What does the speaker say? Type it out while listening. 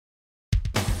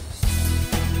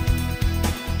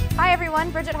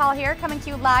everyone, Bridget Hall here, coming to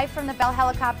you live from the Bell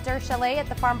Helicopter Chalet at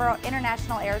the Farnborough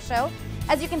International Air Show.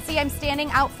 As you can see, I'm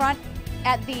standing out front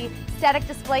at the static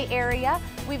display area.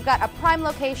 We've got a prime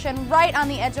location right on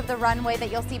the edge of the runway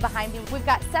that you'll see behind me. We've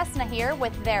got Cessna here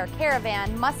with their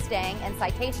Caravan, Mustang, and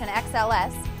Citation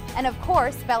XLS. And of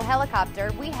course, Bell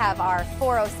Helicopter, we have our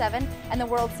 407 and the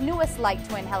world's newest light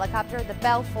twin helicopter, the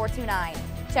Bell 429.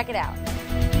 Check it out.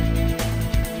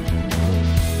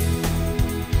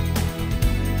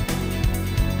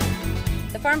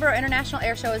 The Farnborough International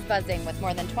Air Show is buzzing with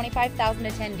more than 25,000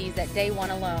 attendees at day one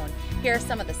alone. Here are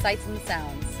some of the sights and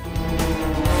sounds.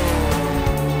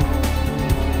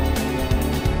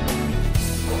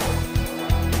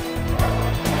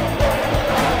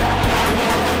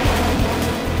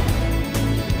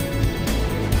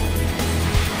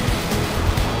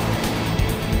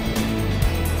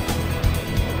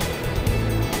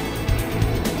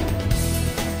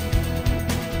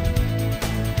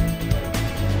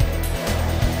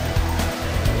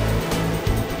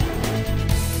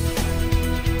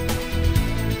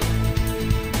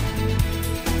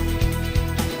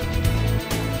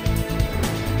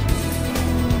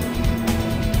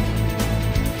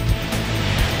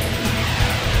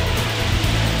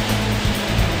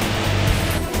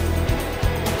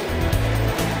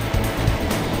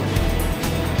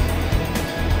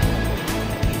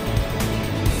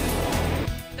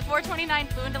 The 429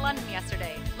 flew into London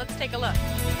yesterday. Let's take a look.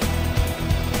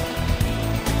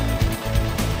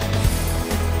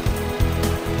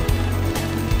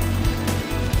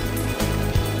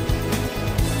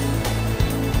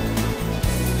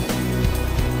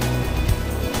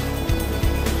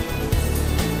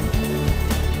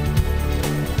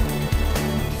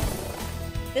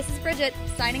 This is Bridget,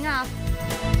 signing off.